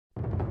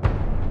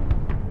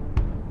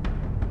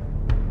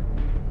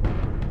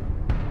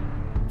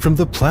From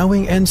the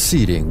plowing and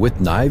seeding with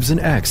knives and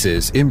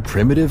axes in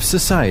primitive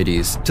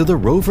societies to the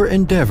rover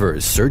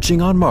endeavors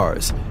searching on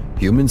Mars,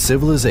 human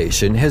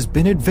civilization has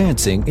been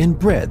advancing in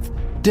breadth,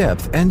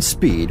 depth, and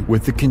speed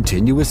with the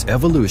continuous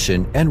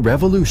evolution and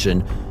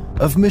revolution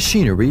of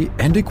machinery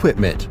and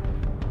equipment.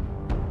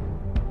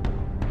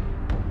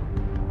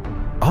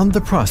 On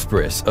the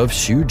prosperous of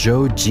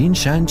Xuzhou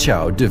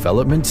Jinshanqiao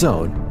Development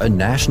Zone, a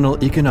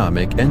national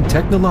economic and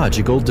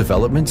technological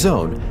development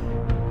zone,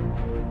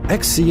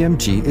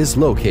 XCMG is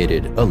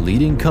located, a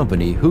leading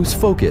company whose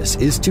focus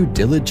is to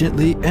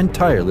diligently and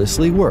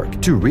tirelessly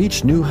work to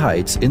reach new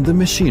heights in the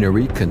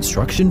machinery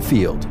construction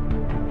field.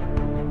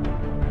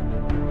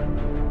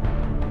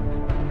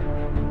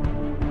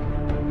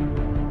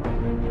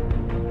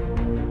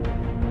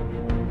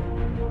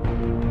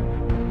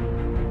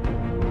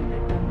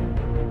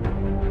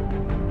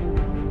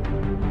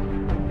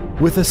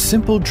 With a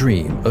simple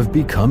dream of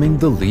becoming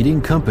the leading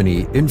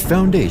company in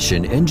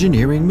foundation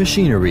engineering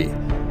machinery,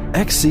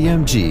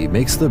 XCMG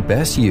makes the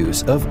best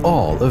use of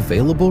all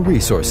available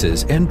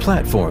resources and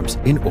platforms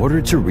in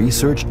order to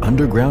research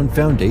underground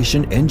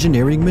foundation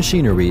engineering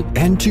machinery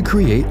and to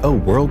create a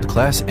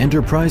world-class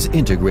enterprise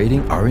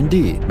integrating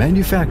R&D,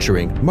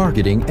 manufacturing,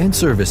 marketing, and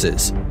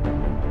services.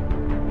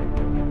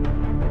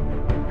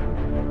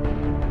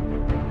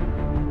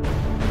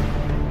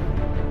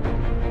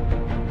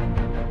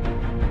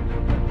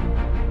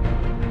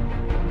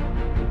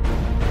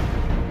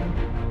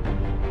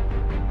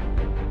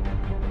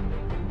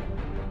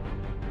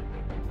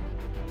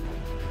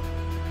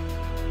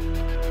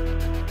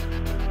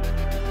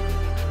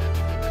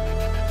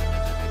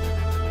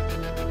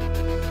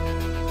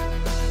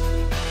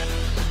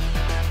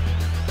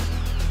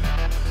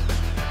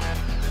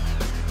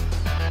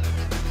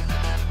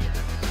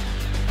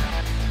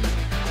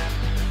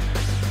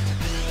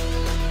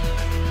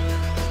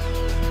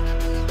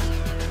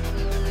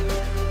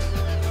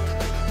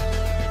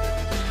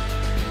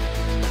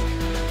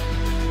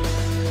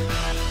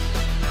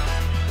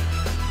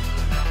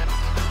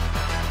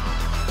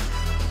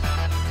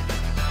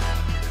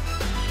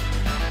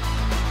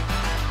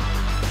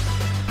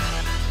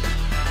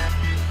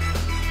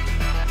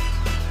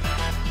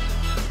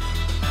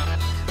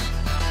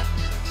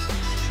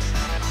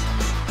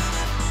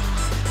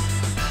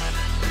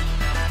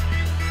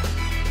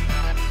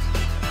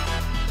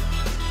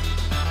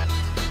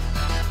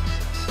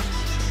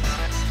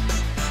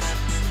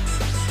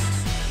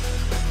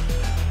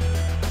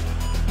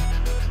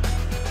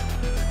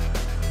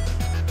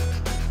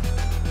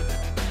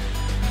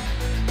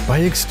 By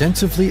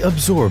extensively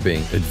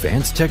absorbing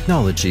advanced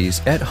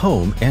technologies at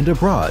home and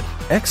abroad,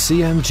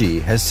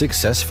 XCMG has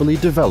successfully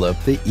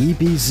developed the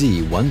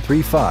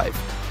EBZ-135,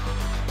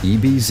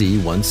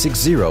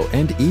 EBZ-160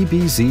 and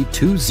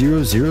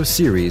EBZ-200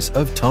 series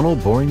of tunnel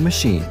boring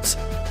machines,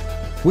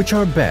 which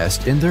are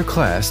best in their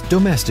class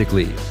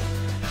domestically.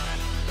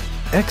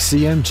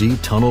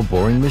 XCMG tunnel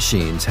boring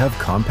machines have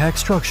compact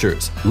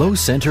structures, low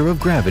center of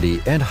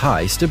gravity and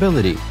high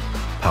stability,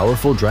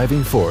 powerful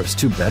driving force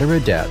to better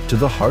adapt to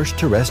the harsh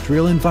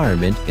terrestrial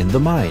environment in the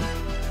mine,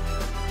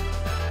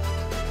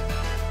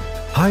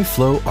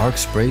 high-flow arc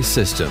spray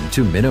system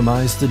to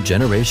minimize the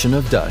generation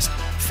of dust,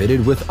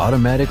 fitted with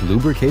automatic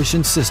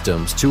lubrication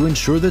systems to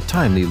ensure the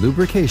timely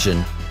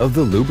lubrication of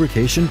the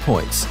lubrication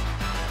points,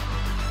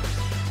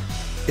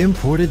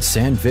 imported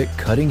Sandvik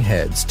cutting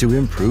heads to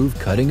improve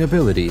cutting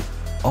ability.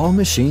 All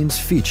machines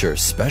feature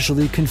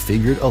specially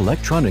configured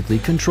electronically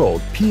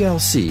controlled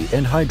PLC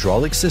and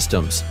hydraulic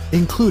systems,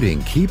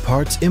 including key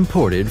parts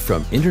imported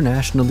from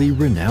internationally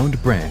renowned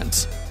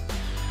brands.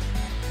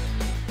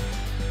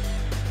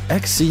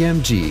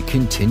 XCMG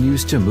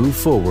continues to move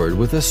forward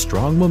with a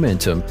strong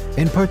momentum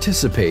and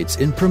participates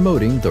in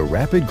promoting the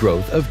rapid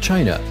growth of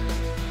China,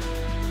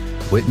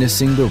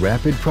 witnessing the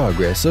rapid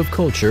progress of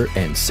culture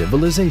and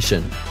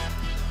civilization.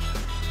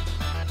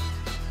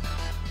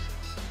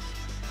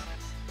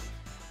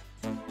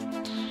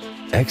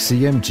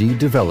 XCMG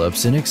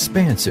develops an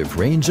expansive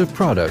range of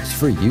products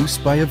for use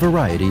by a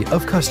variety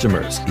of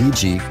customers,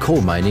 e.g.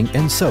 coal mining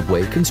and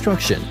subway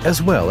construction,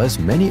 as well as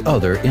many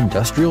other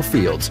industrial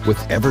fields with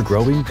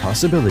ever-growing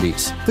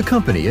possibilities. The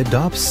company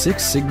adopts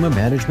Six Sigma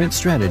management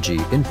strategy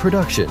in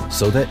production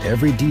so that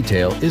every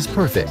detail is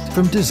perfect,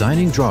 from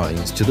designing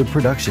drawings to the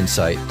production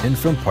site and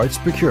from parts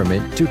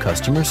procurement to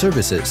customer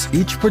services.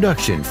 Each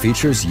production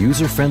features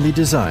user-friendly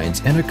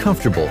designs and a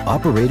comfortable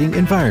operating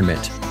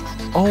environment.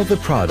 All the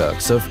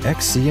products of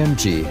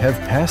XCMG have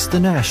passed the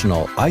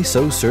national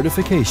ISO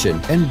certification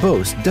and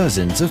boast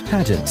dozens of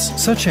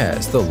patents, such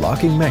as the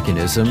locking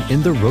mechanism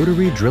in the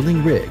rotary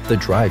drilling rig, the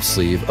drive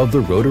sleeve of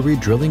the rotary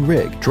drilling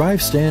rig,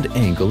 drive stand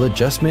angle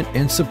adjustment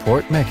and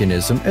support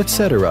mechanism,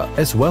 etc.,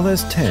 as well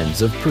as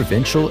tens of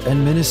provincial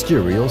and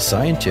ministerial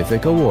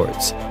scientific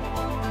awards.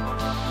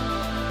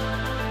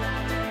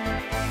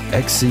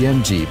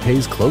 XCMG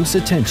pays close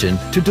attention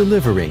to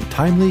delivering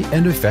timely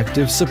and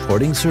effective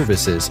supporting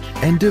services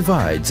and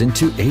divides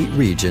into 8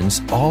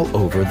 regions all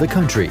over the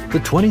country. The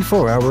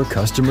 24-hour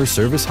customer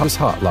service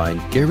hotline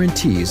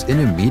guarantees an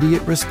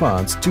immediate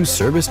response to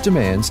service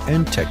demands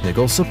and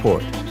technical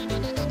support.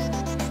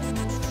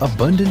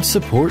 Abundant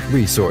support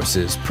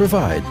resources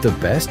provide the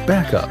best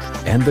backup,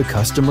 and the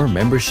Customer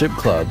Membership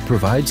Club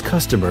provides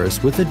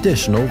customers with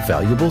additional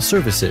valuable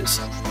services.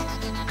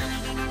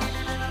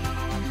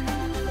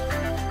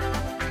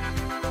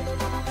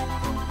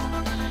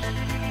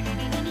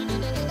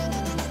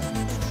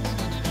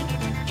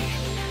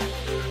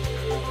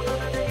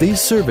 These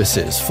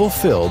services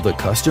fulfill the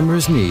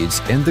customer's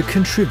needs and they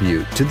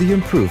contribute to the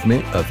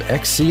improvement of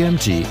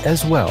XCMG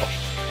as well.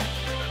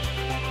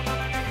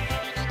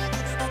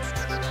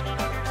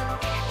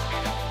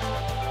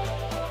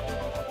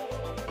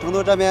 成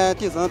都这边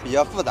地层比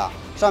较复杂，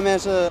上面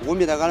是5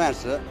米的鹅卵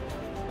石，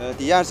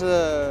底下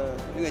是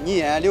那个泥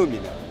岩6米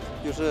的，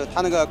就是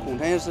它那个孔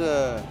深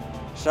是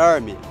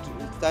12米。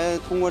咱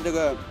通过这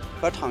个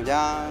和厂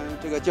家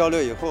这个交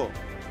流以后，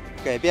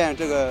改变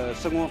这个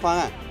施工方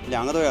案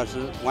，2个多小时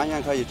完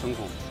全可以成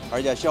孔，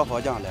而且消耗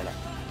降下来了。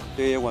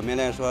对于我们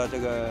来说，这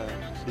个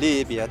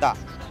利益比较大。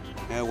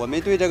我们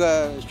对这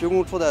个徐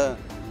工出的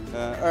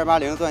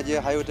280钻机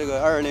还有这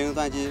个220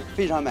钻机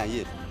非常满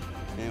意。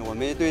我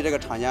们对这个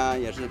厂家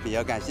也是比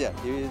较感谢，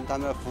因为他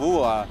们服务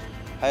啊，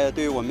还有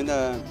对我们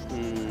的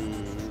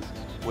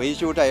维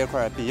修这一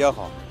块比较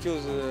好。就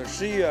是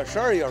11月、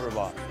12月份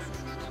吧，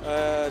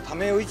他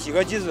们有几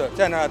个机子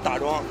在那打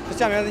桩，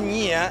下面的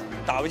泥岩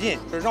打不进，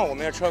就是让我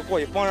们的车过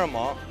去帮着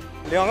忙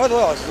，2个多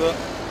小时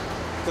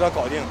给它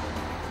搞定。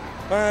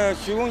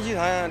徐工集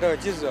团这个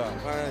机子，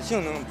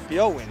性能比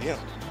较稳定。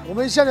我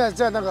们现在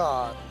在那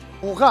个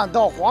武汉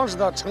到黄石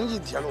的城际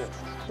铁路，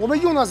我们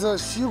用的是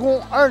徐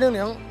工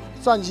200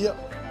钻机，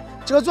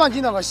这个钻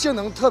机那个性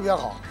能特别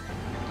好。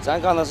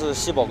咱干的是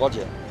西宝高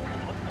铁，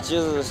机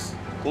子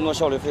工作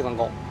效率非常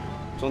高，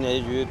重点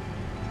一局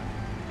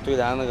对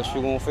咱那个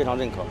徐工非常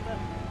认可。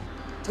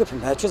这个品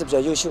牌确实比较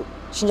优秀，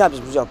性价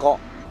比比较高，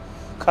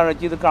看着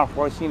机子干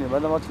活，心里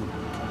边他妈挺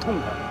痛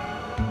快。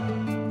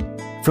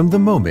 From the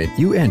moment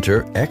you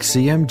enter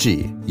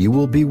XCMG, you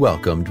will be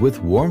welcomed with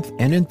warmth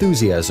and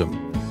enthusiasm.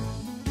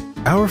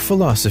 Our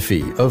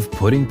philosophy of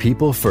putting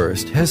people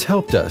first has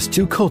helped us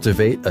to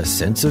cultivate a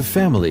sense of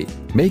family,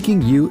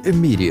 making you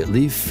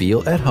immediately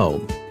feel at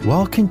home.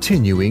 While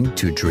continuing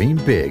to dream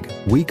big,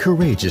 we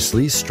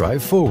courageously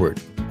strive forward.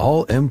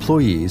 All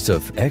employees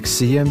of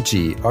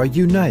XCMG are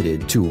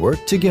united to work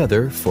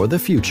together for the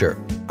future.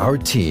 Our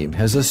team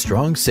has a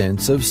strong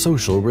sense of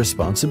social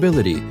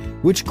responsibility,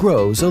 which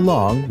grows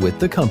along with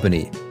the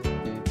company.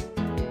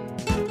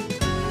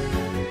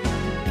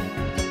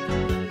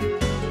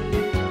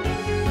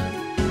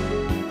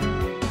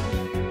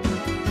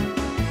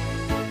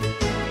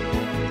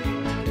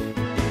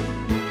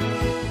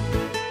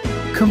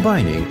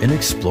 Combining an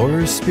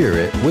explorer's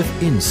spirit with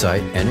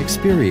insight and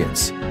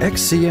experience,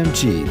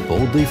 XCMG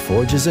boldly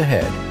forges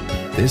ahead.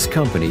 This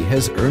company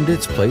has earned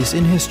its place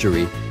in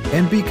history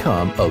and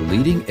become a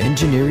leading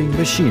engineering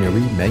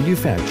machinery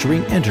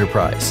manufacturing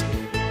enterprise.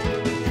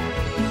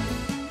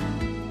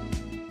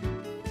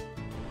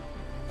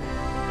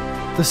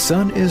 The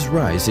sun is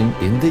rising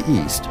in the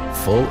east,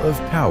 full of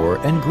power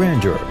and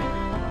grandeur.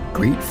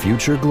 Greet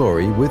future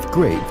glory with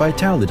great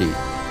vitality.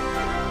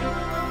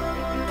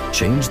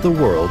 Change the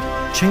world,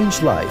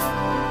 change life.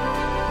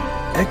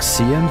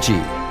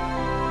 XCMG.